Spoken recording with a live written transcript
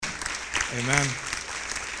Amen.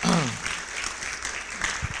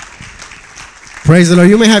 Praise the Lord.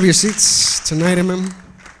 You may have your seats tonight, amen.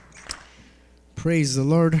 Praise the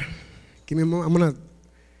Lord. Give me a moment. I'm going to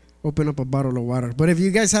open up a bottle of water. But if you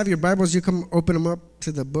guys have your Bibles, you come open them up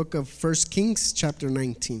to the book of 1 Kings, chapter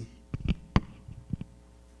 19.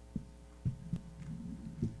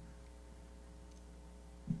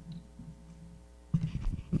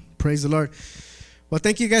 Praise the Lord. Well,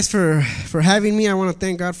 thank you guys for having me. I want to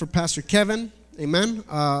thank God for Pastor Kevin. Amen.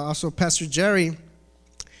 Also, Pastor Jerry.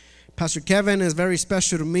 Pastor Kevin is very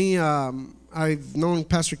special to me. I've known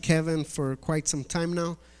Pastor Kevin for quite some time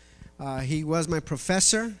now. He was my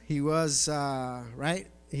professor. He was, right?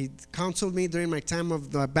 He counseled me during my time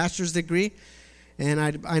of the bachelor's degree. And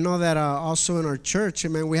I know that also in our church,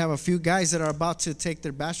 amen, we have a few guys that are about to take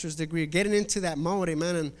their bachelor's degree, getting into that mode,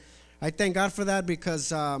 amen. And I thank God for that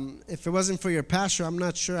because if it wasn't for your pastor, I'm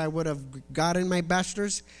not sure I would have gotten my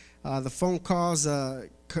bachelor's. The phone calls,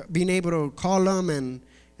 being able to call them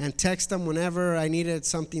and text them whenever I needed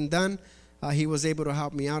something done, he was able to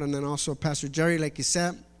help me out. And then also Pastor Jerry, like you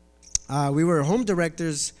said, we were home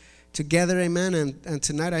directors together, amen. And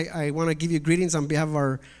tonight I want to give you greetings on behalf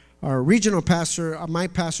of our regional pastor, my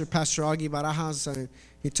pastor, Pastor Augie Barajas.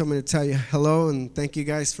 He told me to tell you hello and thank you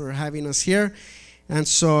guys for having us here. And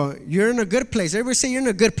so you're in a good place. Everybody say you're in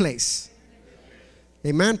a good place.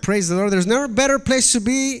 Amen. Praise the Lord. There's never a better place to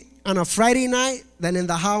be on a Friday night than in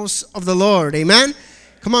the house of the Lord. Amen.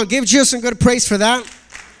 Come on, give Jesus some good praise for that.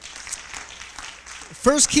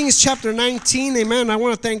 1 Kings chapter 19. Amen. I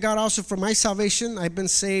want to thank God also for my salvation. I've been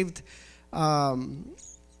saved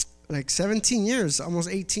like 17 years, almost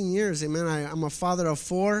 18 years. Amen. I'm a father of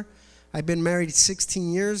 4. I've been married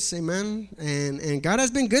 16 years. Amen. And God has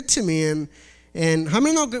been good to me. And how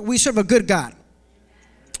many know we serve a good God?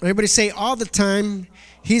 Everybody say all the time.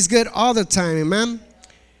 He's good all the time. Amen.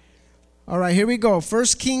 All right, here we go. 1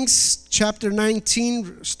 Kings chapter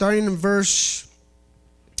 19, starting in verse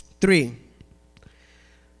 3.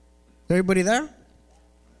 Everybody there?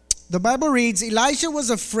 The Bible reads, Elijah was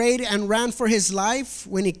afraid and ran for his life.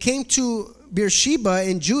 When he came to Beersheba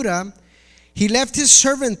in Judah, he left his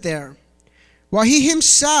servant there. While he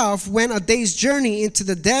himself went a day's journey into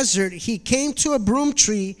the desert, he came to a broom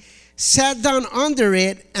tree, sat down under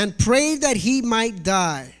it, and prayed that he might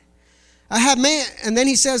die. And then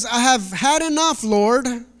he says, I have had enough, Lord.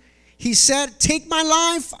 He said, take my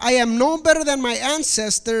life. I am no better than my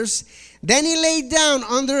ancestors. Then he lay down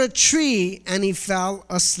under a tree and he fell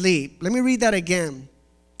asleep. Let me read that again.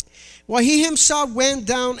 While he himself went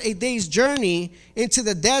down a day's journey into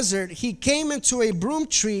the desert, he came into a broom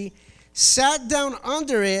tree, sat down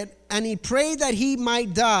under it, and he prayed that he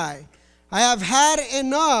might die. I have had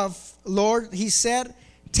enough, Lord, he said.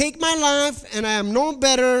 Take my life, and I am no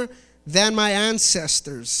better than my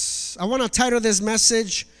ancestors. I want to title this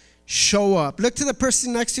message, Show Up. Look to the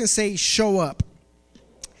person next to you and say, show up.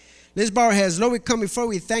 Let's bow our heads. Lord, we come before.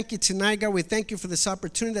 We thank you tonight, God. We thank you for this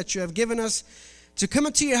opportunity that you have given us to come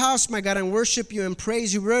into your house, my God, and worship you and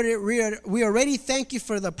praise you. We already thank you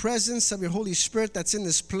for the presence of your Holy Spirit that's in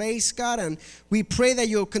this place, God, and we pray that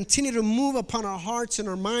you'll continue to move upon our hearts and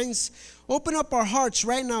our minds. Open up our hearts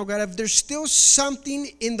right now, God. If there's still something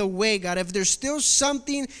in the way, God, if there's still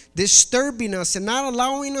something disturbing us and not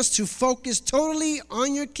allowing us to focus totally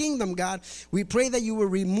on your kingdom, God, we pray that you will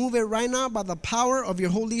remove it right now by the power of your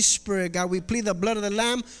Holy Spirit, God. We plead the blood of the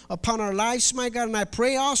Lamb upon our lives, my God, and I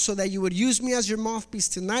pray also that you would use me as your mouthpiece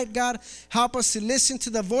tonight, God. Help us to listen to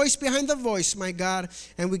the voice behind the voice, my God,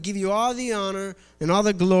 and we give you all the honor and all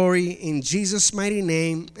the glory in Jesus' mighty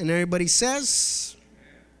name. And everybody says...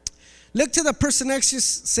 Look to the person next to you,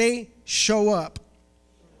 say, show up.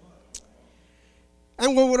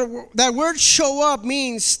 And what that word show up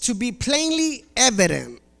means to be plainly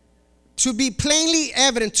evident. To be plainly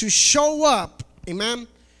evident, to show up. Amen.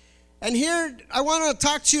 And here I want to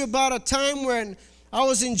talk to you about a time when I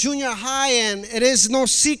was in junior high, and it is no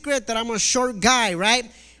secret that I'm a short guy,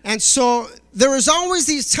 right? And so there was always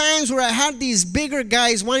these times where I had these bigger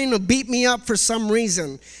guys wanting to beat me up for some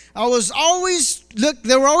reason. They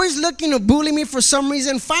were always looking to bully me for some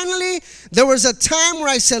reason. Finally, there was a time where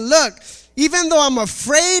I said, look, even though I'm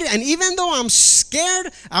afraid and even though I'm scared,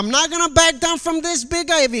 I'm not going to back down from this big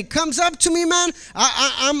guy. If he comes up to me, man,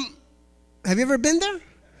 have you ever been there?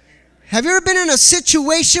 Have you ever been in a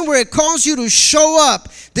situation where it calls you to show up?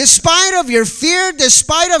 Despite of your fear,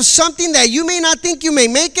 despite of something that you may not think you may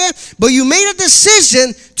make it, but you made a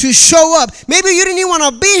decision to show up. Maybe you didn't even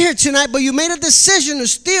want to be here tonight, but you made a decision to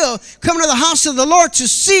still come to the house of the Lord to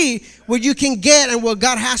see what you can get and what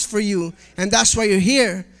God has for you. And that's why you're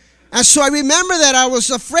here. And so I remember that I was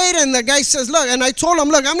afraid, and the guy says, look, and I told him,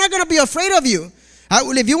 look, I'm not going to be afraid of you.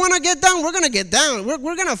 If you want to get down, we're going to get down.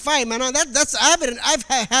 We're going to fight, man. I've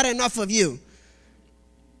had enough of you.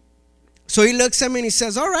 So he looks at me and he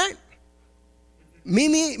says, all right,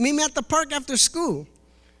 meet me at the park after school.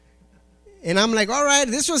 And I'm like, all right.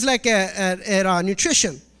 This was like at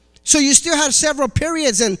nutrition. So you still have several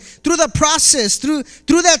periods, and through the process, through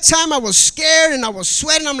that time, I was scared and I was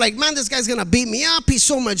sweating. I'm like, man, this guy's gonna beat me up. He's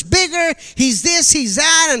so much bigger. He's this, he's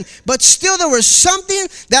that, but still there was something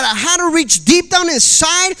that I had to reach deep down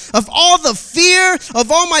inside of all the fear,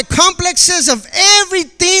 of all my complexes, of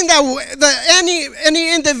everything that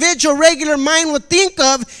any individual regular mind would think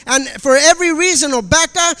of, and for every reason or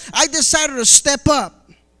back out, I decided to step up.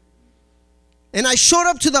 And I showed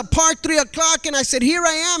up to the park 3 o'clock, and I said, here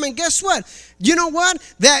I am. And guess what? You know what?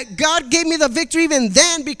 That God gave me the victory even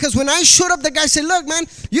then, because when I showed up, the guy said, look, man,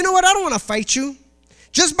 you know what? I don't want to fight you.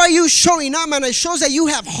 Just by you showing up, man, it shows that you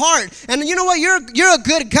have heart. And you know what? You're a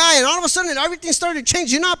good guy. And all of a sudden, everything started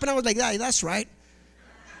changing up. And I was like, that's right.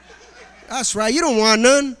 That's right. You don't want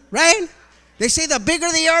none, right? They say the bigger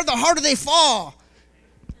they are, the harder they fall.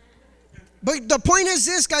 But the point is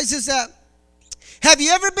this, guys, is that have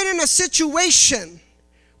you ever been in a situation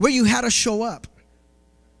where you had to show up?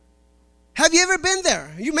 Have you ever been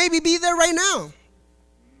there? You maybe be there right now.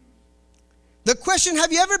 The question,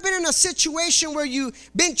 have you ever been in a situation where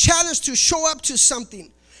you've been challenged to show up to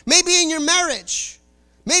something? Maybe in your marriage.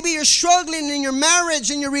 Maybe you're struggling in your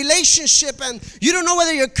marriage, in your relationship, and you don't know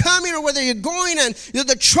whether you're coming or whether you're going, and you're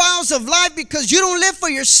the trials of life because you don't live for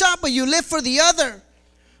yourself, but you live for the other.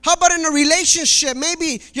 How about in a relationship?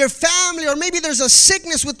 Maybe your family, or maybe there's a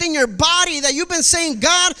sickness within your body that you've been saying,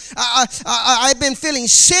 God, I've been feeling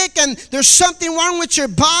sick, and there's something wrong with your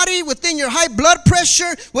body, within your high blood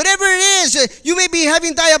pressure, whatever it is. You may be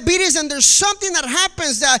having diabetes, and there's something that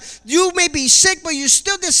happens that you may be sick, but you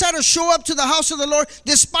still decide to show up to the house of the Lord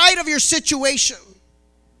despite of your situation.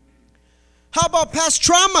 How about past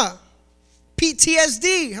trauma?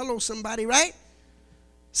 PTSD. Hello, somebody, right?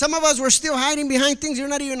 Some of us were still hiding behind things. You're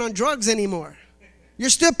not even on drugs anymore. You're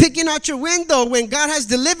still picking out your window when God has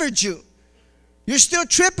delivered you. You're still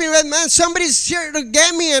tripping, right, man? Somebody's here to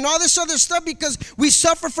get me and all this other stuff because we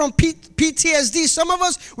suffer from PTSD. Some of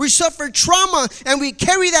us, we suffer trauma, and we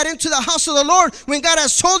carry that into the house of the Lord when God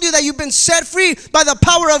has told you that you've been set free by the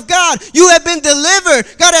power of God. You have been delivered.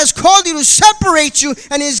 God has called you to separate you,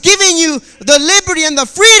 and He's giving you the liberty and the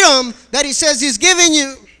freedom that He says He's giving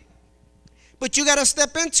you. But you got to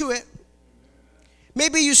step into it.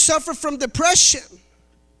 Maybe you suffer from depression.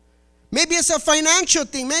 Maybe it's a financial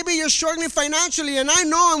thing. Maybe you're struggling financially. And I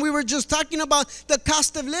know, and we were just talking about the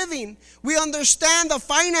cost of living. We understand the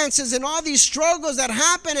finances and all these struggles that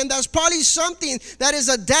happen. And that's probably something that is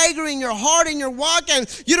a dagger in your heart, in your walk.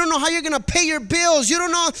 And you don't know how you're going to pay your bills. You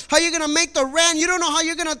don't know how you're going to make the rent. You don't know how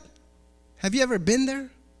you're going to. Have you ever been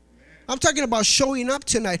there? I'm talking about showing up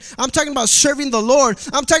tonight. I'm talking about serving the Lord.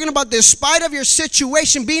 I'm talking about, despite of your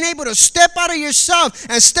situation, being able to step out of yourself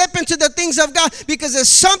and step into the things of God. Because it's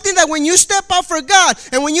something that when you step out for God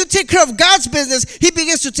and when you take care of God's business, He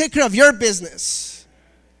begins to take care of your business.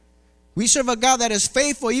 We serve a God that is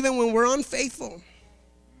faithful even when we're unfaithful.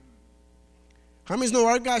 How many know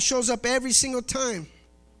our God shows up every single time?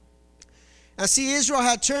 And see, Israel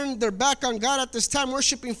had turned their back on God at this time,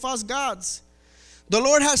 worshiping false gods. The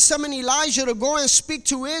Lord had summoned Elijah to go and speak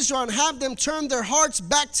to Israel and have them turn their hearts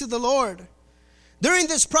back to the Lord. During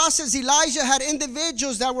this process, Elijah had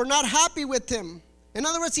individuals that were not happy with him. In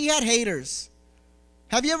other words, he had haters.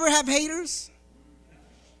 Have you ever had haters?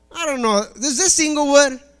 I don't know. Is this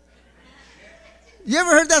Inglewood? You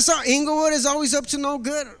ever heard that song? Inglewood is always up to no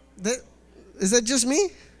good. Is that just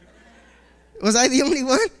me? Was I the only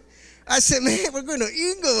one? I said, man, we're going to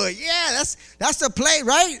Inglewood. Yeah, that's the play,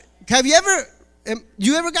 right? Have you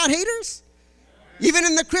ever got haters? Even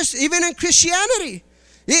in Christianity,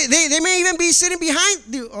 they may even be sitting behind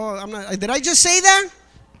you. Oh, I'm not. Did I just say that?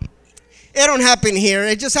 It don't happen here.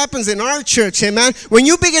 It just happens in our church, amen. When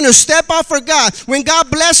you begin to step out for God, when God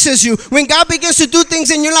blesses you, when God begins to do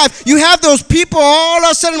things in your life, you have those people all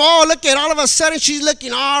of a sudden. Oh, look at all of a sudden she's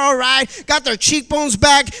looking all right, got their cheekbones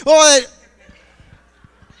back. Oh.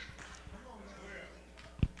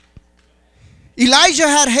 Elijah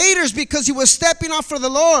had haters because he was stepping out for the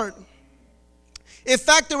Lord. In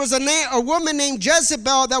fact, there was a woman named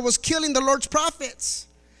Jezebel that was killing the Lord's prophets.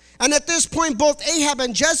 And at this point, both Ahab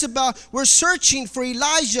and Jezebel were searching for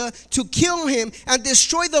Elijah to kill him and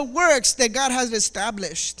destroy the works that God has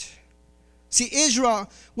established. See, Israel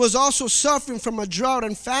was also suffering from a drought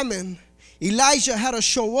and famine. Elijah had to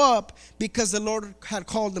show up because the Lord had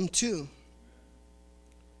called him to.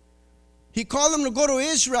 He called them to go to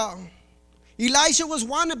Israel. Elijah was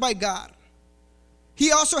wanted by God.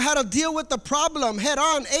 He also had to deal with the problem head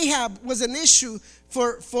on. Ahab was an issue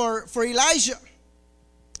for Elijah.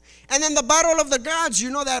 And then the battle of the gods, you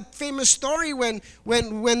know that famous story when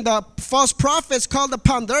the false prophets called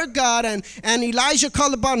upon their God and Elijah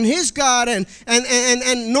called upon his God and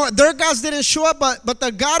no, their gods didn't show up, but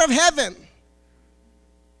the God of heaven,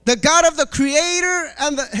 the God of the creator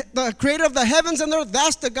and the creator of the heavens and the earth,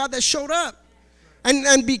 that's the God that showed up.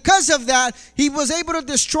 And because of that, he was able to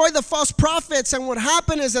destroy the false prophets. And what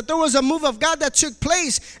happened is that there was a move of God that took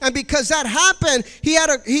place. And because that happened,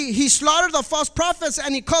 he slaughtered the false prophets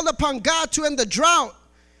and he called upon God to end the drought.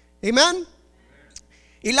 Amen?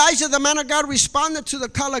 Elijah, the man of God, responded to the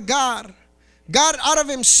call of God. Got out of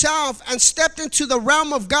himself and stepped into the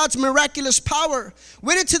realm of God's miraculous power.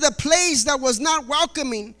 Went into the place that was not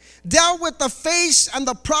welcoming. Dealt with the face and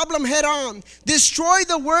the problem head on. Destroyed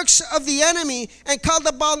the works of the enemy and called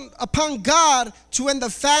upon God to end the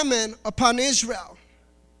famine upon Israel.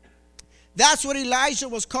 That's what Elijah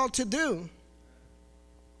was called to do.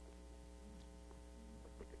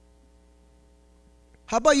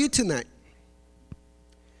 How about you tonight?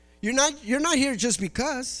 You're not here just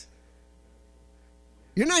because.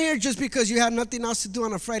 You're not here just because you had nothing else to do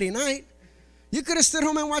on a Friday night. You could have stayed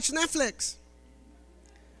home and watched Netflix.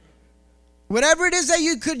 Whatever it is that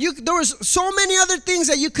you could, there was so many other things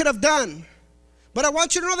that you could have done. But I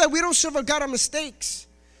want you to know that we don't serve a God of mistakes.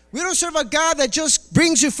 We don't serve a God that just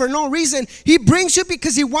brings you for no reason. He brings you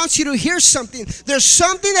because he wants you to hear something. There's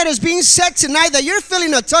something that is being said tonight that you're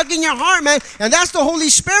feeling a tug in your heart, man, and that's the Holy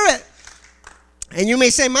Spirit. And you may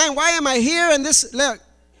say, man, why am I here? And this, look.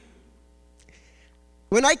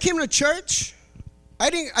 When I came to church,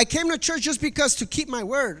 I came to church just because to keep my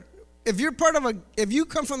word. If you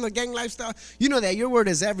come from the gang lifestyle, you know that your word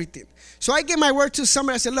is everything. So I gave my word to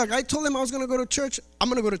somebody. I said, look, I told him I was going to go to church. I'm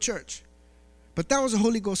going to go to church. But that was a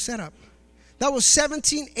Holy Ghost setup. That was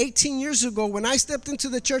 17, 18 years ago when I stepped into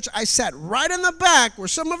the church. I sat right in the back where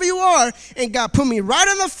some of you are, and God put me right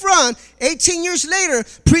in the front 18 years later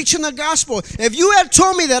preaching the gospel. If you had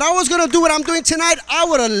told me that I was going to do what I'm doing tonight, I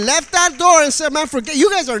would have left that door and said, man, forget,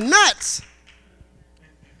 you guys are nuts.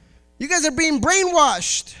 You guys are being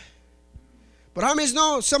brainwashed. But how many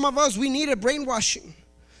know some of us, we needed brainwashing?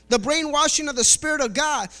 The brainwashing of the Spirit of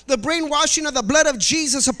God, the brainwashing of the blood of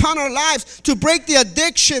Jesus upon our lives to break the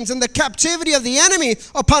addictions and the captivity of the enemy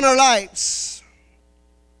upon our lives.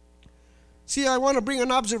 See, I want to bring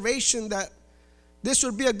an observation that this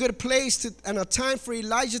would be a good place and a time for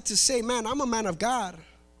Elijah to say, man, I'm a man of God.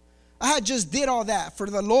 I had just did all that for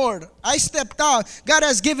the Lord. I stepped out. God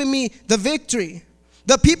has given me the victory.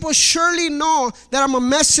 The people surely know that I'm a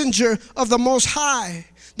messenger of the Most High.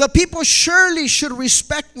 The people surely should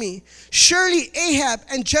respect me. Surely Ahab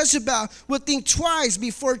and Jezebel would think twice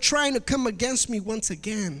before trying to come against me once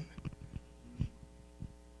again.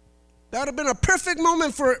 That would have been a perfect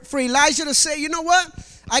moment for Elijah to say, you know what?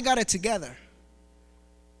 I got it together.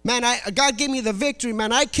 Man, God gave me the victory,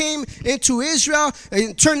 man. I came into Israel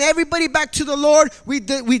and turned everybody back to the Lord. We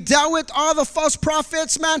dealt with all the false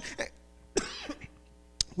prophets, man.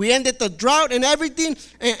 We ended the drought and everything,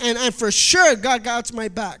 and for sure, God got my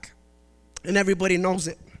back. And everybody knows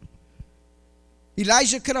it.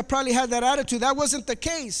 Elijah could have probably had that attitude. That wasn't the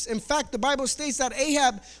case. In fact, the Bible states that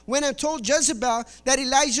Ahab went and told Jezebel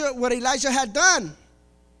that what Elijah had done.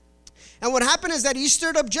 And what happened is that he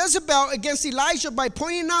stirred up Jezebel against Elijah by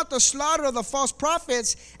pointing out the slaughter of the false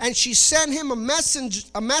prophets, and she sent him a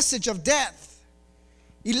message of death.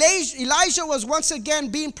 Elijah was once again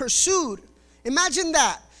being pursued. Imagine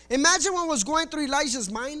that. Imagine what was going through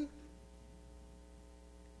Elijah's mind.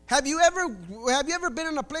 Have you ever been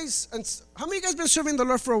in a place, and how many of you guys been serving the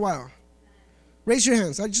Lord for a while? Raise your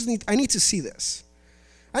hands. I need to see this.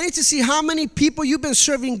 I need to see how many people you've been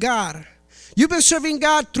serving God. You've been serving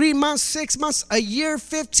God 3 months, 6 months, a year,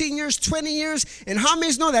 15 years, 20 years, and how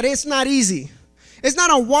many know that it's not easy? It's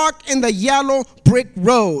not a walk in the yellow brick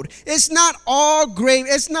road. It's not all great.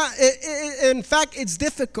 In fact, it's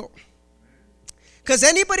difficult. Because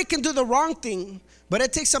anybody can do the wrong thing, but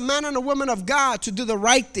it takes a man and a woman of God to do the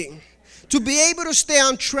right thing, to be able to stay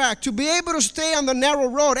on track, to be able to stay on the narrow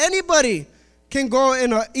road. Anybody can go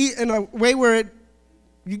in a way where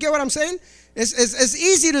you get what I'm saying? It's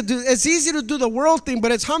easy to do. It's easy to do the world thing,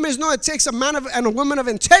 but it's how many know it takes a man and a woman of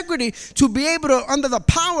integrity to be able to, under the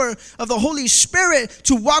power of the Holy Spirit,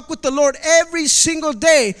 to walk with the Lord every single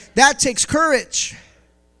day. That takes courage.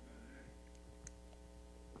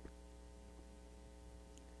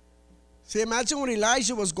 See, imagine what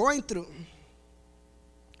Elijah was going through.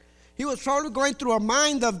 He was probably going through a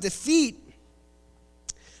mind of defeat.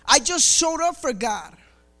 I just showed up for God.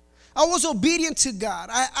 I was obedient to God.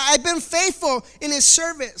 I've been faithful in His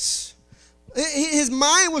service. His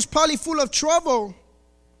mind was probably full of trouble,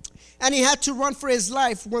 and he had to run for his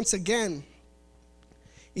life once again.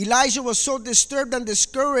 Elijah was so disturbed and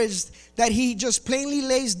discouraged that he just plainly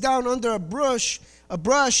lays down under a brush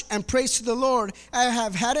and prays to the Lord. I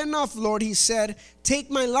have had enough, Lord, he said. Take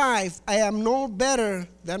my life. I am no better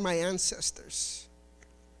than my ancestors.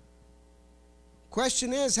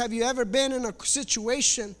 Question is, have you ever been in a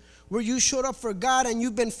situation where you showed up for God and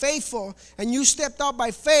you've been faithful and you stepped out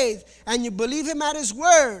by faith and you believe Him at His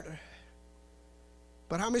word?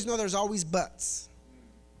 But how many know there's always buts?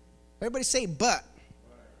 Everybody say but.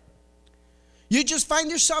 You just find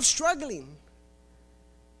yourself struggling.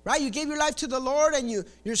 Right? You gave your life to the Lord and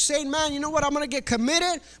you're saying, man, you know what, I'm going to get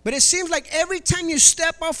committed. But it seems like every time you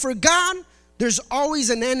step out for God, there's always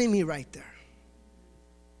an enemy right there.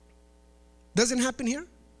 Doesn't happen here?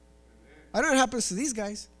 I know it happens to these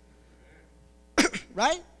guys.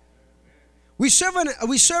 Right? We serve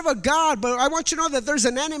a God, but I want you to know that there's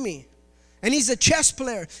an enemy. And he's a chess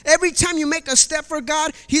player. Every time you make a step for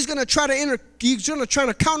God, he's going to try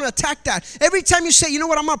to counterattack that. Every time you say, you know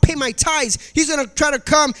what, I'm going to pay my tithes, he's going to try to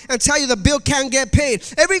come and tell you the bill can't get paid.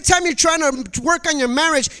 Every time you're trying to work on your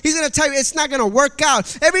marriage, he's going to tell you it's not going to work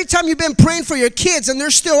out. Every time you've been praying for your kids and they're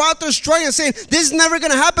still out there struggling and saying, this is never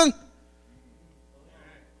going to happen.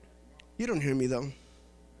 You don't hear me though.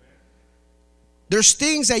 There's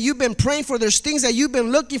things that you've been praying for. There's things that you've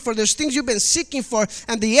been looking for. There's things you've been seeking for.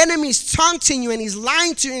 And the enemy's taunting you and he's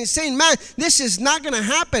lying to you and he's saying, man, this is not going to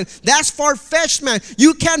happen. That's far-fetched, man.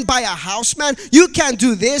 You can't buy a house, man. You can't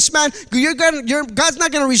do this, man. God's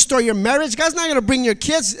not going to restore your marriage. God's not going to bring your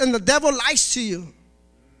kids. And the devil lies to you.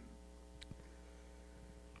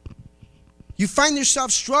 You find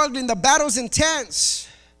yourself struggling. The battle's intense.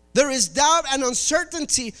 There is doubt and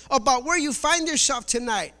uncertainty about where you find yourself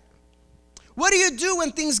tonight. What do you do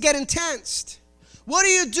when things get intense? What do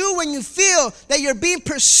you do when you feel that you're being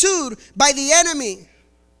pursued by the enemy?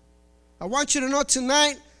 I want you to know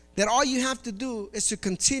tonight that all you have to do is to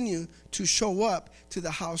continue to show up to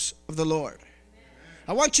the house of the Lord.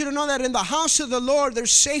 I want you to know that in the house of the Lord,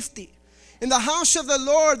 there's safety. In the house of the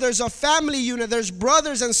Lord, there's a family unit. There's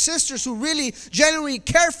brothers and sisters who really genuinely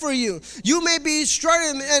care for you. You may be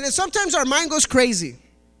struggling, and sometimes our mind goes crazy.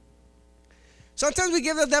 Sometimes we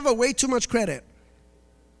give the devil way too much credit.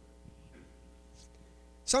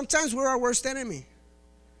 Sometimes we're our worst enemy.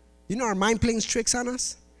 You know our mind playing tricks on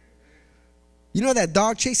us? You know that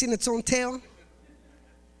dog chasing its own tail?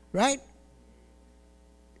 Right?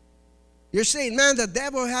 You're saying, man, the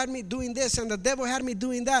devil had me doing this and the devil had me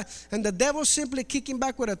doing that. And the devil's simply kicking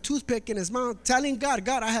back with a toothpick in his mouth, telling God,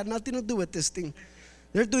 I had nothing to do with this thing.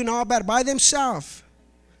 They're doing all bad by themselves.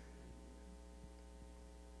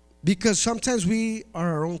 Because sometimes we are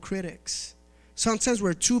our own critics. Sometimes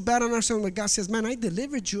we're too bad on ourselves. But God says, man, I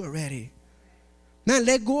delivered you already. Man,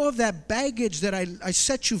 let go of that baggage that I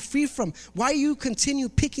set you free from. Why you continue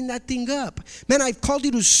picking that thing up? Man, I've called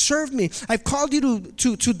you to serve me. I've called you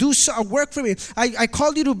to do work for me. I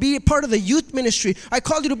called you to be a part of the youth ministry. I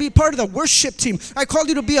called you to be part of the worship team. I called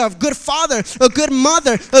you to be a good father, a good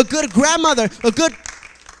mother, a good grandmother, a good...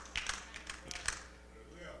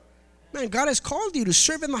 Man, God has called you to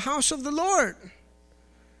serve in the house of the Lord.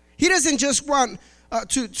 He doesn't just want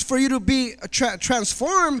for you to be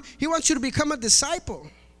transformed. He wants you to become a disciple.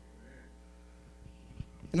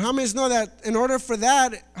 And how many know that in order for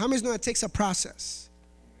that, how many know it takes a process?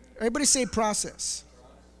 Everybody say process.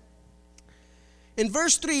 In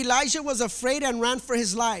verse 3, Elijah was afraid and ran for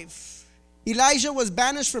his life. Elijah was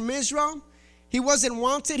banished from Israel. He wasn't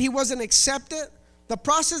wanted. He wasn't accepted. The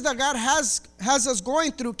process that God has us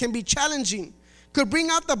going through can be challenging. Could bring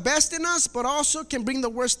out the best in us, but also can bring the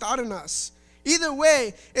worst out in us. Either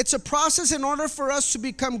way, it's a process in order for us to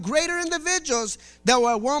become greater individuals that will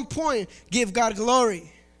at one point give God glory.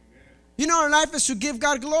 Amen. You know, our life is to give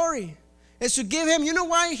God glory. It's to give Him, you know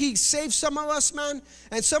why He saved some of us, man?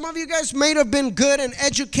 And some of you guys may have been good and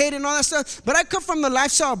educated and all that stuff, but I come from the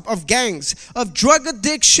lifestyle of gangs, of drug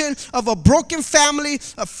addiction, of a broken family,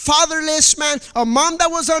 a fatherless, man, a mom that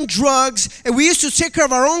was on drugs, and we used to take care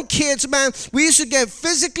of our own kids, man. We used to get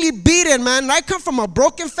physically beaten, man. And I come from a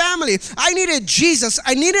broken family. I needed Jesus.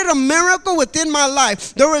 I needed a miracle within my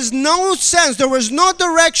life. There was no sense. There was no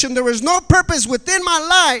direction. There was no purpose within my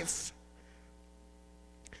life.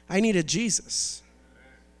 I needed Jesus.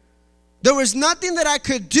 There was nothing that I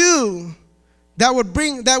could do that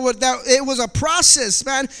it was a process,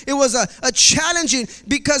 man. It was a challenging,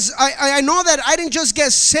 because I know that I didn't just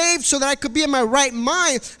get saved so that I could be in my right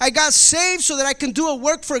mind. I got saved so that I can do a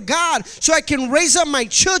work for God, so I can raise up my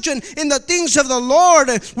children in the things of the Lord,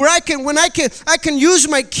 where I can use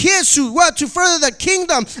my kids to further the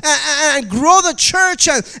kingdom and grow the church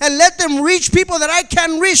and let them reach people that I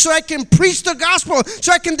can't reach, so I can preach the gospel,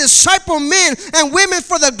 so I can disciple men and women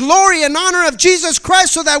for the glory and honor of Jesus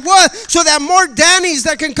Christ, so that more Danny's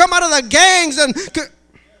that can come out of the gangs. And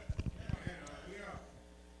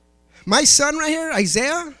my son right here,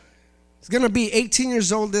 Isaiah, is going to be 18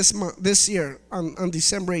 years old this year on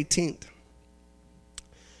December 18th.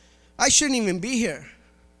 I shouldn't even be here.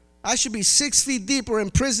 I should be 6 feet deep or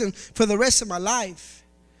in prison for the rest of my life.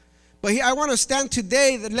 But I want to stand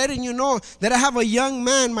today letting you know that I have a young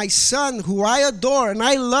man, my son, who I adore and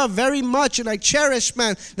I love very much and I cherish,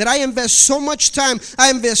 man, that I invest so much time, I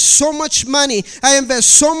invest so much money, I invest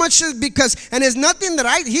so much because, and it's nothing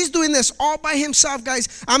that he's doing this all by himself,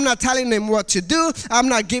 guys. I'm not telling him what to do. I'm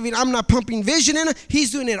not pumping vision in him. He's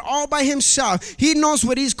doing it all by himself. He knows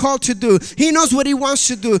what he's called to do. He knows what he wants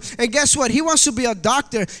to do. And guess what? He wants to be a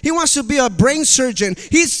doctor. He wants to be a brain surgeon.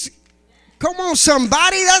 Come on,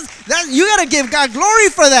 somebody. You got to give God glory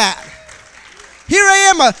for that. Here I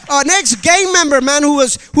am, an ex-gang member, man, who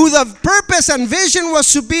the purpose and vision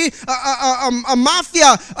was to be a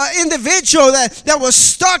mafia individual that was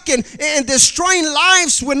stuck in destroying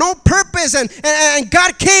lives with no purpose. And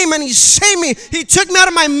God came and He saved me. He took me out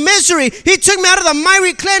of my misery. He took me out of the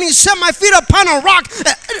miry clay and He set my feet upon a rock.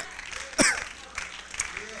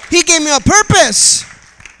 He gave me a purpose.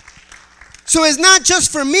 So it's not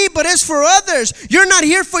just for me, but it's for others. You're not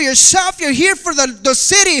here for yourself. You're here for the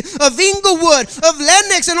city of Inglewood, of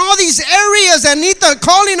Lenox, and all these areas that need the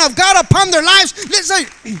calling of God upon their lives. Listen,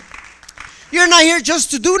 you're not here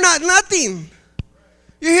just to do nothing.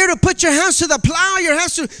 You're here to put your hands to the plow, your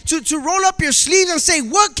hands to roll up your sleeves and say,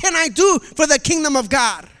 what can I do for the kingdom of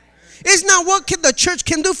God? It's not what the church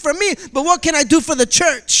can do for me, but what can I do for the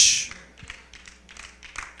church?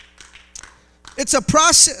 It's a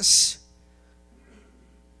process.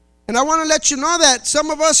 And I want to let you know that some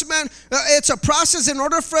of us, man, it's a process in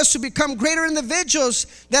order for us to become greater individuals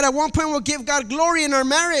that at one point will give God glory in our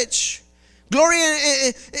marriage. Glory,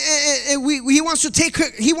 He wants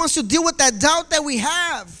to deal with that doubt that we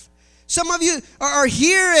have. Some of you are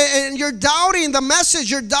here and you're doubting the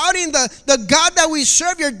message. You're doubting the God that we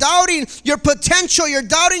serve. You're doubting your potential. You're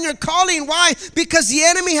doubting your calling. Why? Because the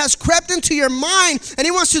enemy has crept into your mind and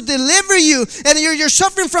he wants to deliver you. And you're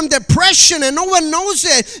suffering from depression and no one knows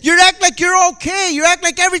it. You act like you're okay. You act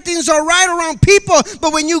like everything's all right around people.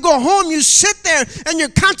 But when you go home, you sit there and you're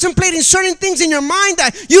contemplating certain things in your mind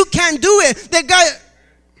that you can't do it. That guy...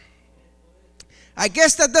 I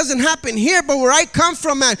guess that doesn't happen here, but where I come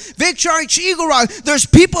from, man, Victory Arch, Eagle Rock, there's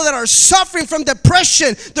people that are suffering from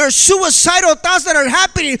depression. There's suicidal thoughts that are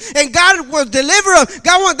happening, and God will deliver them.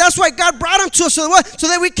 That's why God brought them to us, so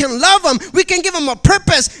that we can love them. We can give them a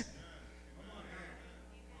purpose.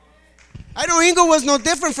 I know Eagle was no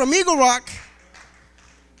different from Eagle Rock.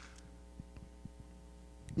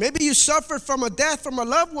 Maybe you suffered from a death from a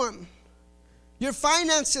loved one. Your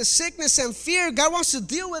finances, sickness, and fear, God wants to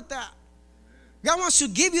deal with that. God wants to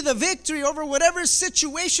give you the victory over whatever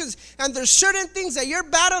situations. And there's certain things that you're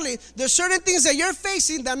battling. There's certain things that you're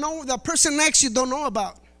facing that the person next to you don't know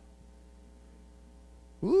about.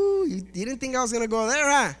 Ooh, you didn't think I was going to go there,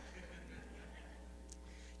 huh?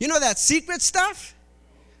 You know that secret stuff?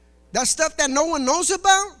 That stuff that no one knows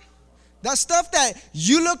about? That stuff that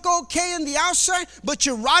you look okay in the outside, but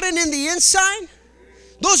you're rotten in the inside?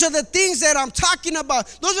 Those are the things that I'm talking about.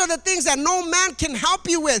 Those are the things that no man can help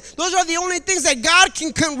you with. Those are the only things that God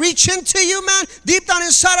can reach into you, man, deep down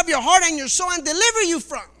inside of your heart and your soul and deliver you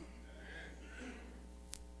from.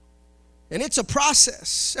 And it's a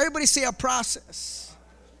process. Everybody say a process.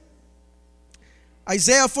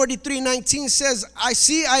 Isaiah 43:19 says, I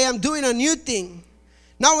see I am doing a new thing.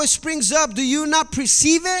 Now it springs up. Do you not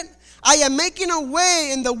perceive it? I am making a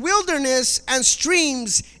way in the wilderness and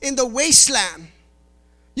streams in the wasteland.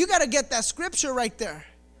 You got to get that scripture right there.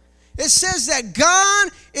 It says that God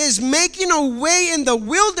is making a way in the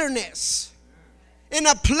wilderness, in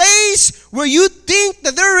a place where you think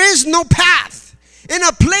that there is no path, in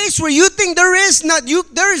a place where you think you're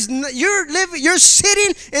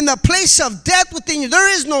sitting in the place of death within you. There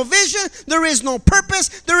is no vision, there is no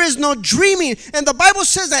purpose, there is no dreaming. And the Bible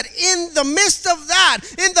says that in the midst of that,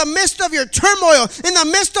 in the midst of your turmoil, in the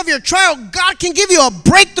midst of your trial, God can give you a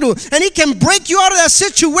breakthrough, and He can break you out of that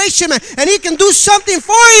situation, and He can do something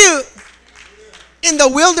for you in the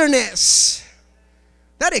wilderness.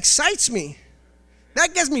 That excites me.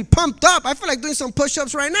 That gets me pumped up. I feel like doing some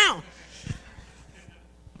push-ups right now.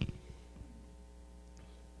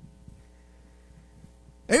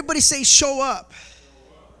 Everybody say show up.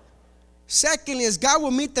 Secondly, is God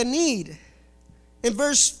will meet the need. In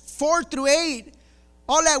verse 4 through 8,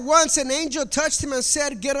 all at once an angel touched him and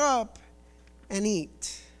said, get up and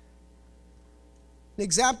eat. An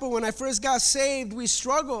example, when I first got saved, we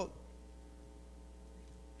struggled.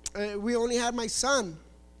 We only had my son.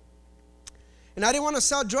 And I didn't want to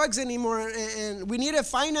sell drugs anymore. And we needed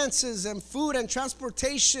finances and food and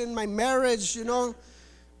transportation, my marriage, you know.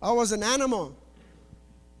 I was an animal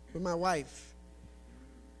with my wife.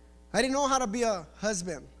 I didn't know how to be a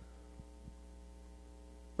husband.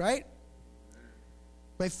 Right?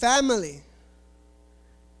 My family.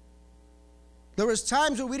 There was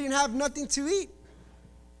times where we didn't have nothing to eat.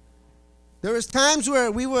 There was times where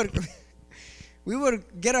we would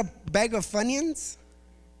get a bag of Funyuns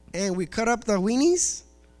and we cut up the weenies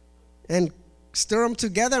and stir them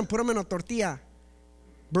together and put them in a tortilla,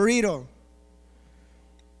 burrito.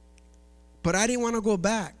 But I didn't want to go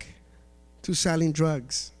back to selling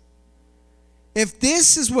drugs. If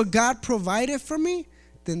this is what God provided for me,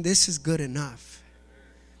 then this is good enough.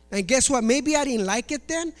 And guess what? Maybe I didn't like it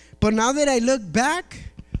then, but now that I look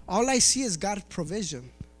back, all I see is God's provision.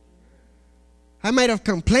 I might have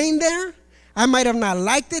complained there. I might have not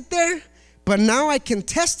liked it there, but now I can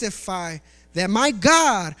testify that my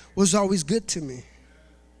God was always good to me.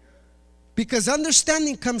 Because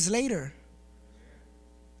understanding comes later.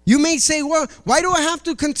 You may say, well, why do I have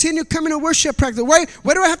to continue coming to worship practice? Why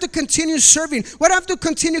do I have to continue serving? Why do I have to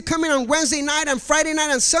continue coming on Wednesday night and Friday night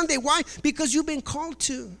and Sunday? Why? Because you've been called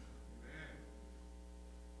to.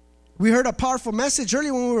 We heard a powerful message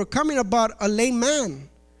earlier when we were coming about a lame man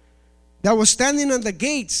that was standing on the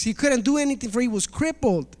gates. He couldn't do anything for he was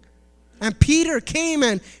crippled. And Peter came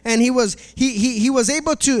and he was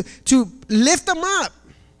able to lift him up.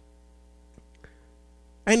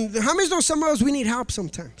 And how many know some of us, we need help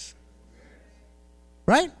sometimes?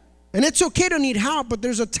 Right? And it's okay to need help, but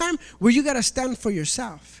there's a time where you got to stand for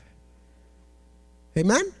yourself.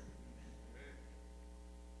 Amen?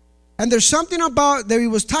 And there's something about that he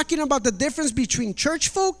was talking about the difference between church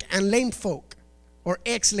folk and lame folk or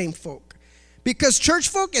ex-lame folk. Because church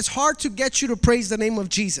folk, it's hard to get you to praise the name of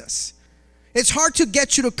Jesus. It's hard to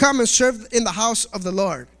get you to come and serve in the house of the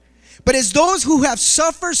Lord. But it's those who have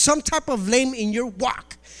suffered some type of lame in your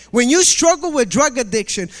walk. When you struggle with drug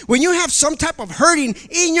addiction, when you have some type of hurting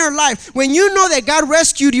in your life, when you know that God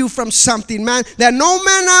rescued you from something, man, that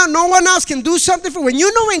no one else can do something for. When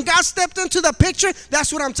you know when God stepped into the picture,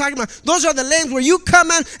 that's what I'm talking about. Those are the lanes where you come,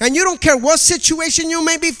 man, and you don't care what situation you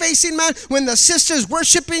may be facing, man. When the sister's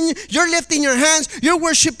worshiping, you're lifting your hands, you're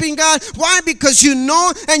worshiping God. Why? Because you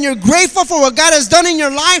know and you're grateful for what God has done in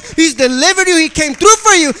your life. He's delivered you. He came through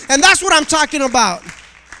for you. And that's what I'm talking about.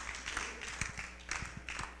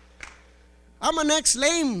 I'm an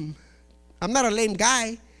ex-lame. I'm not a lame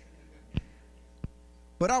guy.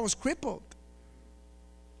 But I was crippled.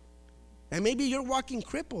 And maybe you're walking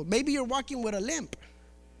crippled. Maybe you're walking with a limp.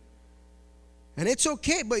 And it's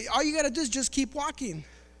okay, but all you got to do is just keep walking.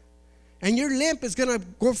 And your limp is going to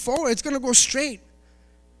go forward. It's going to go straight.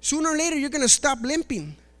 Sooner or later, you're going to stop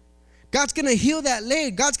limping. God's going to heal that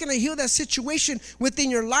leg. God's going to heal that situation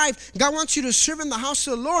within your life. God wants you to serve in the house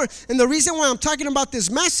of the Lord. And the reason why I'm talking about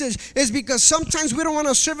this message is because sometimes we don't want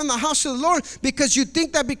to serve in the house of the Lord because you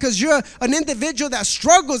think that because you're an individual that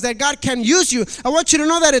struggles that God can use you. I want you to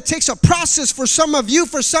know that it takes a process for some of you,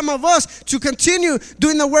 for some of us to continue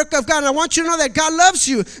doing the work of God. And I want you to know that God loves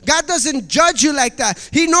you. God doesn't judge you like that.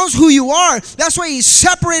 He knows who you are. That's why He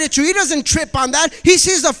separated you. He doesn't trip on that. He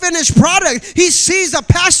sees the finished product. He sees the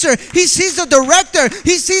pastor. He sees the director.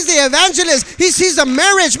 He sees the evangelist. He sees the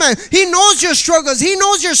marriage man. He knows your struggles. He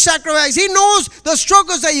knows your sacrifice. He knows the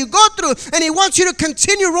struggles that you go through. And He wants you to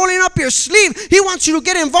continue rolling up your sleeve. He wants you to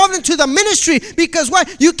get involved into the ministry because why?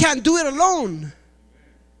 You can't do it alone.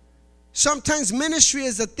 Sometimes ministry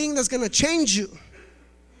is the thing that's going to change you.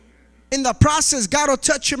 In the process, God will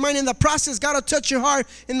touch your mind. In the process, God will touch your heart.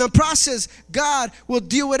 In the process, God will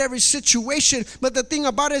deal with every situation. But the thing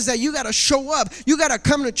about it is that you got to show up. You got to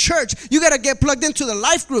come to church. You got to get plugged into the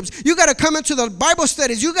life groups. You got to come into the Bible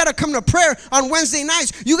studies. You got to come to prayer on Wednesday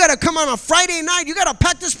nights. You got to come on a Friday night. You got to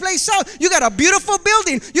pack this place out. You got a beautiful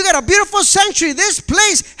building. You got a beautiful sanctuary. This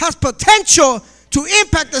place has potential to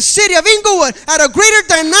impact the city of Inglewood at a greater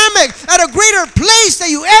dynamic, at a greater place than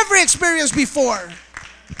you ever experienced before.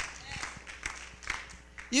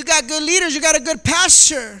 You got good leaders. You got a good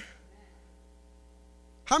pastor.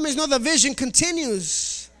 How many know the vision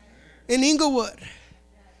continues in Inglewood?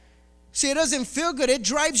 See, it doesn't feel good. It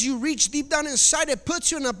drives you reach deep down inside. It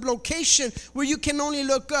puts you in a location where you can only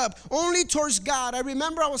look up, only towards God. I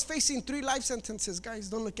remember I was facing 3 life sentences. Guys,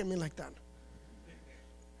 don't look at me like that.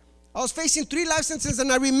 I was facing 3 life sentences,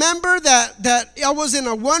 and I remember that I was in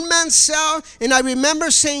a one-man cell, and I remember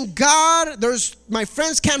saying, God, my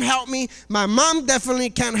friends can't help me. My mom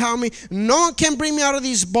definitely can't help me. No one can bring me out of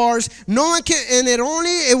these bars. No one can, and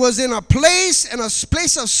it was in a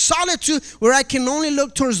place of solitude where I can only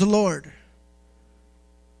look towards the Lord.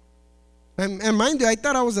 And mind you, I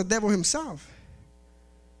thought I was the devil himself.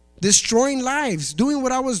 Destroying lives, doing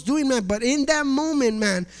what I was doing, man. But in that moment,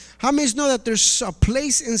 man, how many know that there's a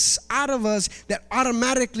place inside of us that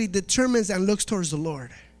automatically determines and looks towards the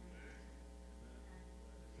Lord?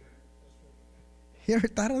 You ever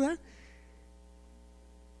thought of that?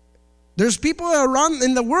 There's people around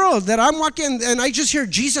in the world that I'm walking and I just hear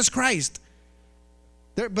Jesus Christ.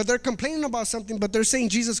 But they're complaining about something, but they're saying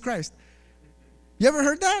Jesus Christ. You ever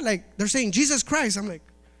heard that? Like, they're saying Jesus Christ. I'm like,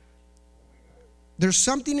 there's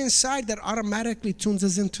something inside that automatically tunes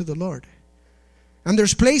us into the Lord. And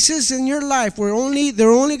there's places in your life where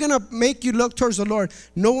they're only going to make you look towards the Lord.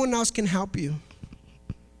 No one else can help you.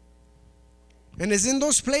 And it's in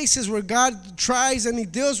those places where God tries and He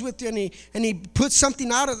deals with you and He puts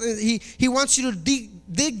something out of it. He wants you to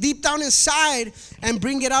dig deep down inside and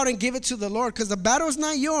bring it out and give it to the Lord, because the battle is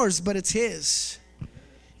not yours, but it's His.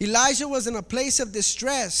 Elijah was in a place of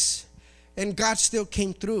distress, and God still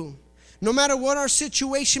came through. No matter what our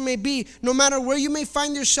situation may be, no matter where you may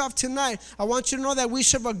find yourself tonight, I want you to know that we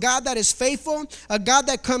serve a God that is faithful, a God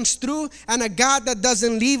that comes through, and a God that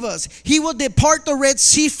doesn't leave us. He will depart the Red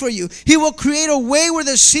Sea for you. He will create a way where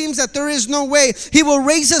there seems that there is no way. He will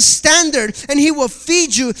raise a standard, and He will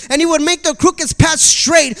feed you, and He will make the crooked path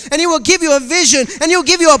straight, and He will give you a vision, and He'll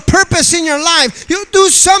give you a purpose in your life. He'll do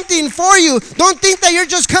something for you. Don't think that you're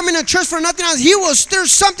just coming to church for nothing else. He will stir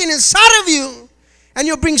something inside of you. And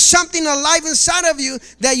you'll bring something alive inside of you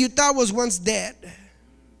that you thought was once dead.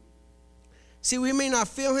 See, we may not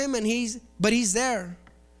feel Him, but He's there.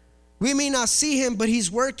 We may not see Him, but He's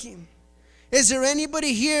working. Is there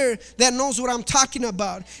anybody here that knows what I'm talking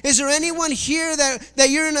about? Is there anyone here that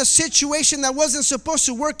you're in a situation that wasn't supposed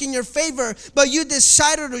to work in your favor, but you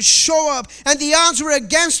decided to show up, and the odds were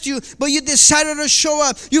against you, but you decided to show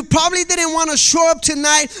up? You probably didn't want to show up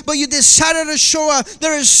tonight, but you decided to show up.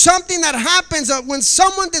 There is something that happens when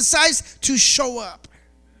someone decides to show up.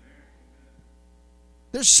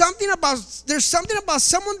 There's something about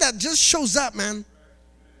someone that just shows up, man.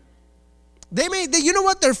 You know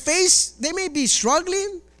what? Their face, they may be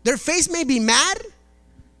struggling. Their face may be mad.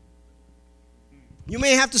 You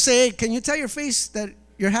may have to say, hey, can you tell your face that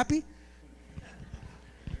you're happy?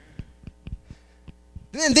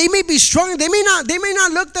 And they may be struggling. They may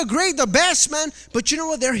not look the best, man. But you know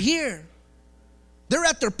what? They're here. They're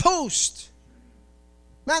at their post.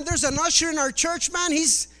 Man, there's an usher in our church, man.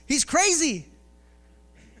 He's crazy.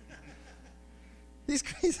 He's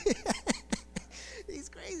crazy. He's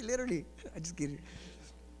crazy, literally. I just get it.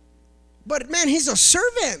 But man, he's a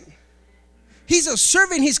servant. He's a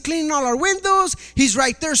servant. He's cleaning all our windows. He's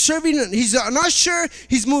right there serving. He's an usher.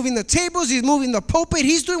 He's moving the tables. He's moving the pulpit.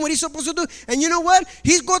 He's doing what he's supposed to do. And you know what?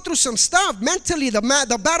 He's going through some stuff mentally, the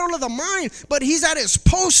battle of the mind. But he's at his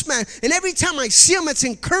post, man. And every time I see him, it's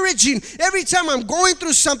encouraging. Every time I'm going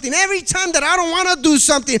through something, every time that I don't want to do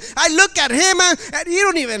something, I look at him, man, and he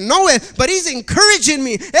don't even know it, but he's encouraging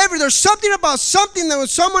me. There's something about something that when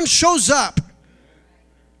someone shows up,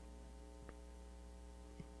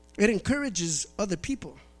 it encourages other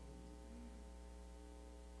people.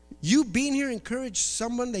 You being here encourages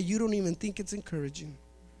someone that you don't even think it's encouraging.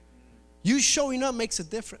 You showing up makes a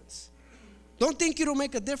difference. Don't think you don't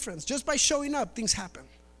make a difference. Just by showing up, things happen.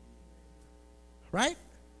 Right?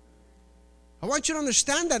 I want you to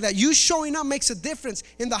understand that you showing up makes a difference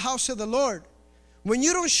in the house of the Lord. When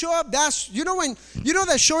you don't show up,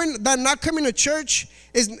 that not coming to church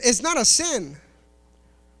is not a sin.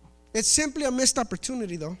 It's simply a missed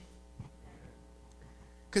opportunity, though.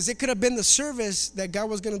 Because it could have been the service that God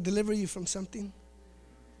was going to deliver you from something.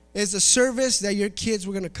 It's the service that your kids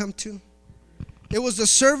were going to come to. It was the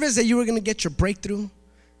service that you were going to get your breakthrough.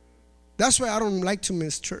 That's why I don't like to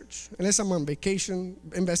miss church. Unless I'm on vacation,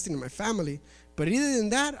 investing in my family. But other than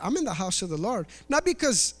that, I'm in the house of the Lord. Not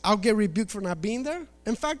because I'll get rebuked for not being there.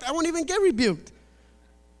 In fact, I won't even get rebuked.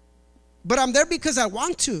 But I'm there because I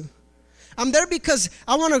want to. I'm there because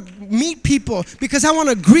I want to meet people, because I want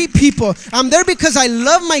to greet people. I'm there because I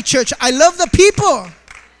love my church. I love the people.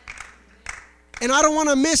 And I don't want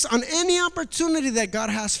to miss on any opportunity that God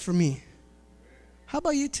has for me. How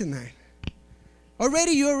about you tonight?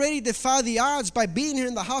 You already defy the odds by being here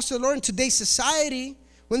in the house of the Lord in today's society.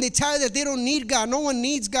 When they tell you that they don't need God, no one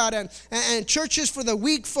needs God, and church is for the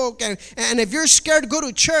weak folk, and if you're scared, go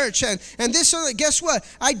to church, and this, guess what?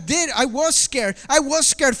 I was scared. I was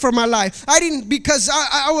scared for my life. I didn't, because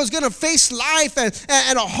I was going to face life, and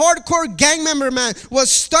a hardcore gang member, man, was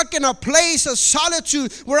stuck in a place of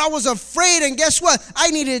solitude where I was afraid, and guess what?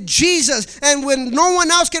 I needed Jesus, and when no one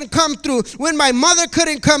else can come through, when my mother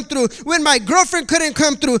couldn't come through, when my girlfriend couldn't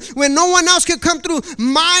come through, when no one else could come through,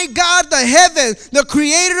 my God, the heaven, the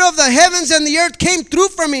creator of the heavens and the earth came through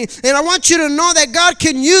for me. And I want you to know that God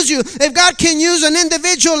can use you. If God can use an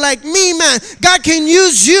individual like me, man, God can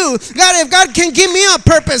use you. If God can give me a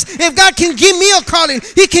purpose, if God can give me a calling,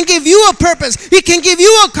 He can give you a purpose. He can give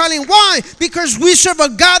you a calling. Why? Because we serve a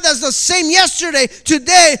God that's the same yesterday,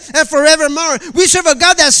 today, and forevermore. We serve a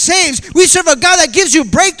God that saves. We serve a God that gives you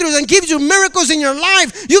breakthroughs and gives you miracles in your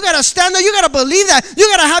life. You got to stand there. You got to believe that. You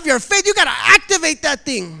got to have your faith. You got to activate that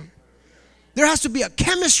thing. There has to be a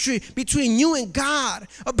chemistry between you and God,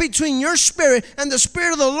 between your spirit and the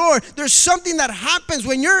Spirit of the Lord. There's something that happens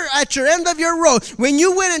when you're at your end of your road, when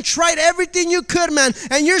you went and tried everything you could, man,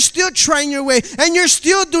 and you're still trying your way, and you're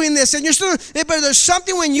still doing this, and you're still, but there's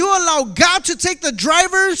something when you allow God to take the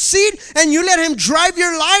driver's seat and you let Him drive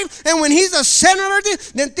your life, and when He's the center of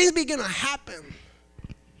everything, then things begin to happen.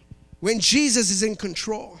 When Jesus is in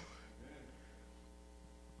control.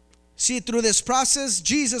 See, through this process,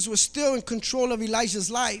 Jesus was still in control of Elijah's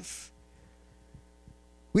life.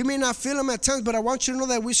 We may not feel Him at times, but I want you to know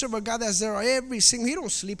that we serve a God that's there every single. He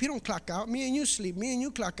don't sleep. He don't clock out. Me and you sleep. Me and you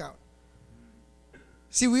clock out.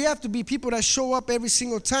 See, we have to be people that show up every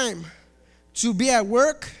single time. To be at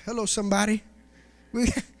work. Hello, somebody.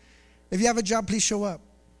 If you have a job, please show up.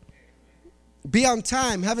 Be on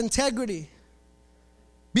time. Have integrity.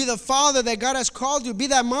 Be the father that God has called you. Be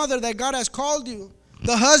that mother that God has called you.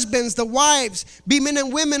 The husbands, the wives, be men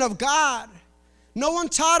and women of God. No one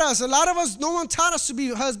taught us, no one taught us to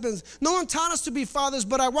be husbands. No one taught us to be fathers,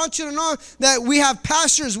 but I want you to know that we have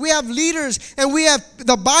pastors, we have leaders, and we have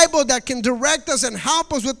the Bible that can direct us and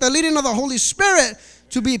help us with the leading of the Holy Spirit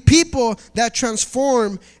to be people that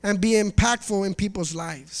transform and be impactful in people's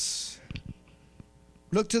lives.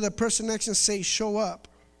 Look to the person next and say, show up.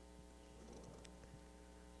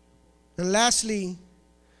 And lastly,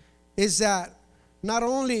 is that not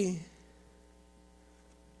only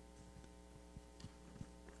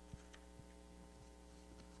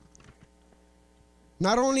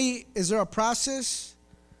is there a process,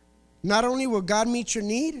 not only will God meet your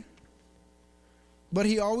need, but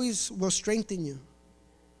He always will strengthen you.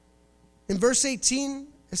 In verse 18,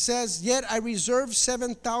 it says, "Yet I reserve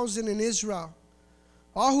 7,000 in Israel,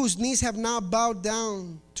 all whose knees have not bowed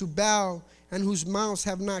down to Baal, and whose mouths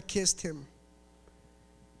have not kissed him."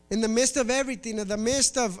 In the midst of everything, in the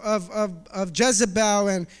midst of Jezebel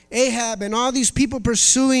and Ahab and all these people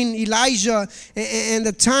pursuing Elijah, and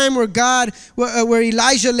the time where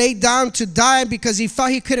Elijah laid down to die because he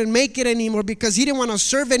thought he couldn't make it anymore, because he didn't want to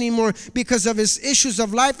serve anymore because of his issues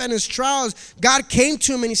of life and his trials, God came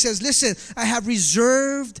to him and He says, "Listen, I have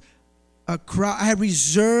reserved a crowd. I have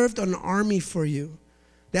reserved an army for you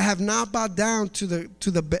that have not bowed down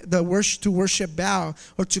to worship Baal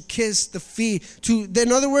or to kiss the feet. In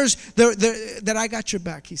other words, that I got your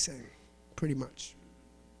back," He's saying, pretty much.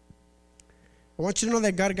 I want you to know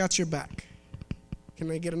that God got your back. Can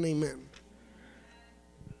I get an amen?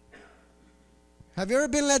 Have you ever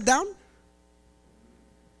been let down?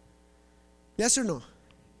 Yes or no?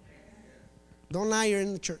 Don't lie, you're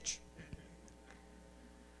in the church.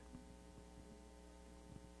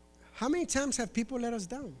 How many times have people let us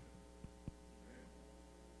down?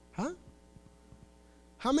 Huh?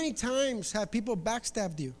 How many times have people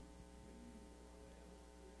backstabbed you?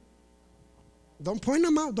 Don't point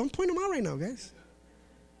them out. Don't point them out right now, guys.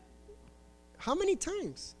 How many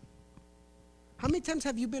times? How many times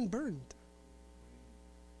have you been burned?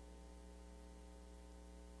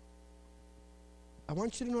 I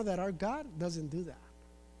want you to know that our God doesn't do that.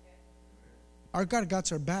 Our God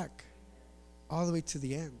got our back all the way to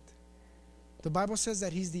the end. The Bible says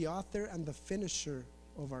that He's the author and the finisher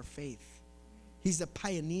of our faith. He's the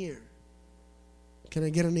pioneer. Can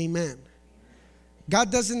I get an amen?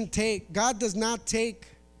 God does not take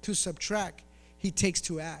to subtract. He takes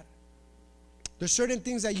to add. There's certain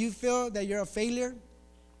things that you feel that you're a failure.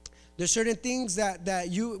 There's certain things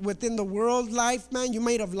that you, within the world life, man, you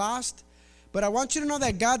might have lost. But I want you to know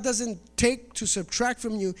that God doesn't take to subtract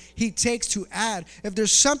from you. He takes to add. If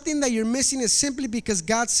there's something that you're missing, it's simply because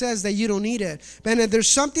God says that you don't need it. And if there's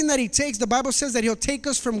something that He takes, the Bible says that He'll take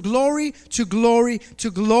us from glory to glory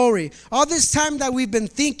to glory. All this time that we've been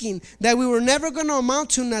thinking that we were never going to amount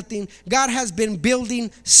to nothing, God has been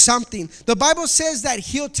building something. The Bible says that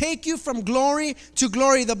He'll take you from glory to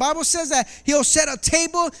glory. The Bible says that He'll set a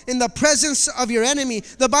table in the presence of your enemy.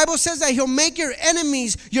 The Bible says that He'll make your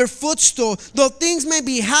enemies your footstool. Though things may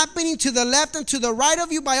be happening to the left and to the right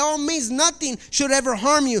of you, by all means, nothing should ever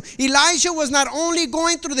harm you. Elijah was not only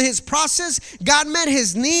going through his process, God met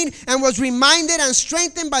his need and was reminded and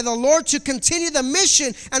strengthened by the Lord to continue the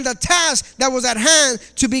mission and the task that was at hand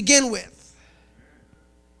to begin with.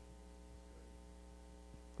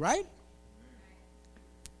 Right?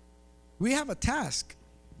 We have a task.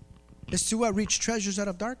 It's to reach treasures out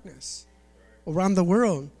of darkness around the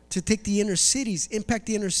world. To take the inner cities, impact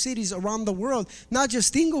the inner cities around the world. Not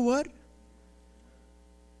just Inglewood,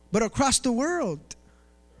 but across the world.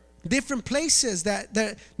 Different places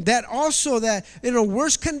that also that in a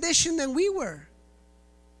worse condition than we were.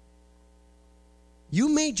 You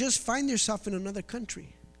may just find yourself in another country.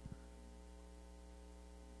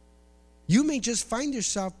 You may just find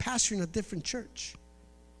yourself pastoring a different church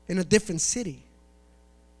in a different city.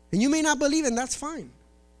 And you may not believe it, and that's fine.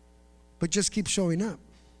 But just keep showing up.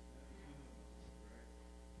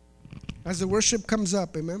 As the worship comes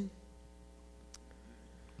up, amen.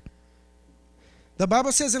 The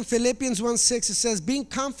Bible says in Philippians 1:6, it says, being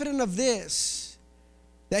confident of this,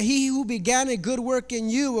 that He who began a good work in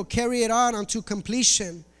you will carry it on unto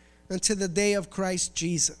completion until the day of Christ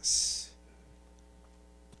Jesus.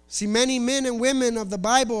 See, many men and women of the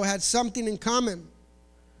Bible had something in common.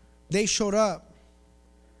 They showed up.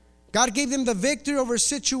 God gave them the victory over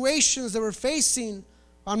situations they were facing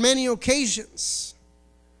on many occasions.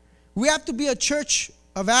 We have to be a church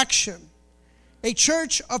of action, a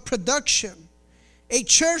church of production, a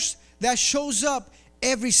church that shows up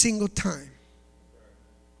every single time.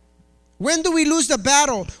 When do we lose the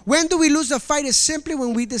battle? When do we lose the fight? Is simply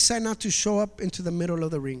when we decide not to show up into the middle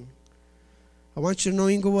of the ring. I want you to know,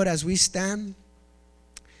 Inglewood, as we stand,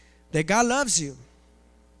 that God loves you.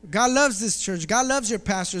 God loves this church. God loves your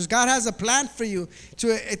pastors. God has a plan for you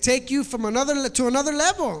to take you from another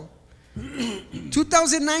level.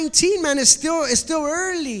 2019, man, it's still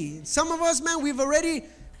early. Some of us, man,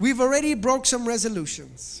 we've already broke some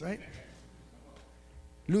resolutions, right?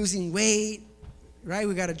 Losing weight, right?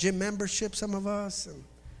 We got a gym membership, some of us, and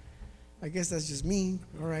I guess that's just me.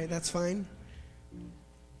 All right, that's fine.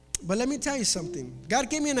 But let me tell you something. God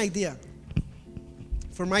gave me an idea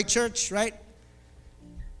for my church, right?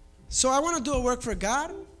 So I want to do a work for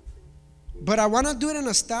God, but I want to do it in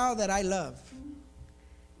a style that I love.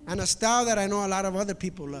 And a style that I know a lot of other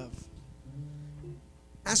people love.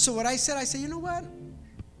 And so what I said, you know what?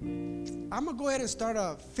 I'm going to go ahead and start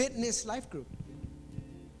a fitness life group.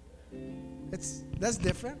 That's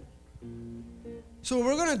different. So what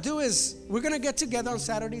we're going to do is we're going to get together on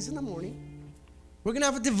Saturdays in the morning. We're going to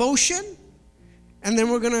have a devotion. And then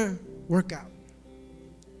we're going to work out.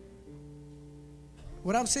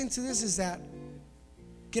 What I'm saying to this is that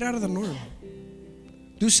get out of the norm.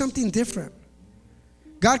 Do something different.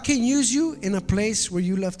 God can use you in a place where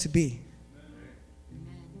you love to be.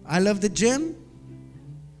 I love the gym,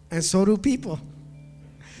 and so do people.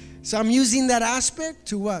 So I'm using that aspect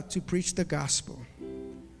to what? To preach the gospel.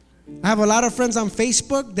 I have a lot of friends on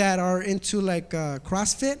Facebook that are into like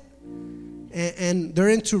CrossFit, and they're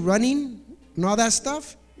into running and all that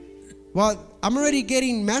stuff. Well, I'm already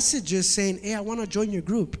getting messages saying, hey, I want to join your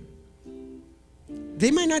group.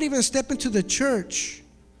 They might not even step into the church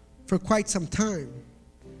for quite some time.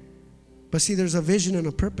 But see, there's a vision and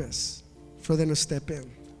a purpose for them to step in.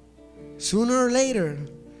 Sooner or later,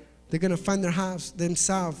 they're going to find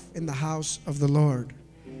themselves in the house of the Lord,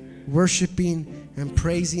 worshiping and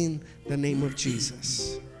praising the name of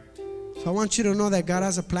Jesus. So I want you to know that God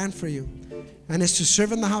has a plan for you, and it's to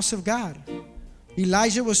serve in the house of God.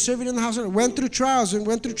 Elijah was serving in the house of God, went through trials and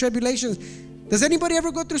went through tribulations. Does anybody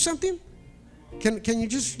ever go through something? Can you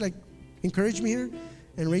just like encourage me here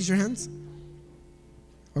and raise your hands?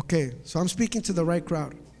 Okay, so I'm speaking to the right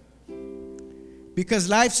crowd. Because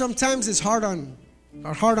life sometimes is hard on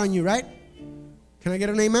you, right? Can I get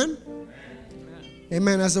an amen?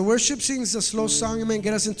 Amen. As the worship sings a slow song, amen,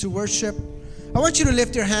 get us into worship. I want you to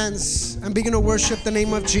lift your hands and begin to worship the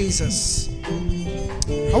name of Jesus.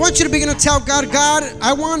 I want you to begin to tell God,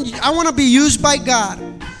 I want to be used by God.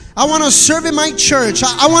 I want to serve in my church.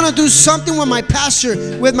 I want to do something with my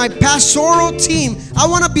pastor, with my pastoral team. I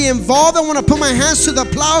want to be involved. I want to put my hands to the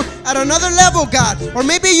plow at another level, God. Or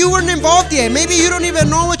maybe you weren't involved yet. Maybe you don't even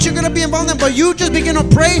know what you're going to be involved in, but you just begin to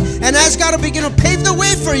pray and ask God to begin to pave the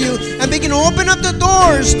way for you and begin to open up the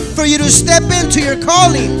doors for you to step into your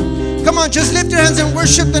calling. Come on, just lift your hands and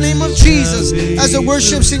worship the name of Jesus as the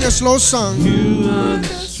worship sing a slow song. You are the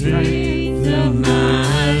strength of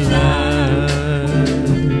my life.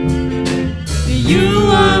 You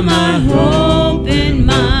are my hope.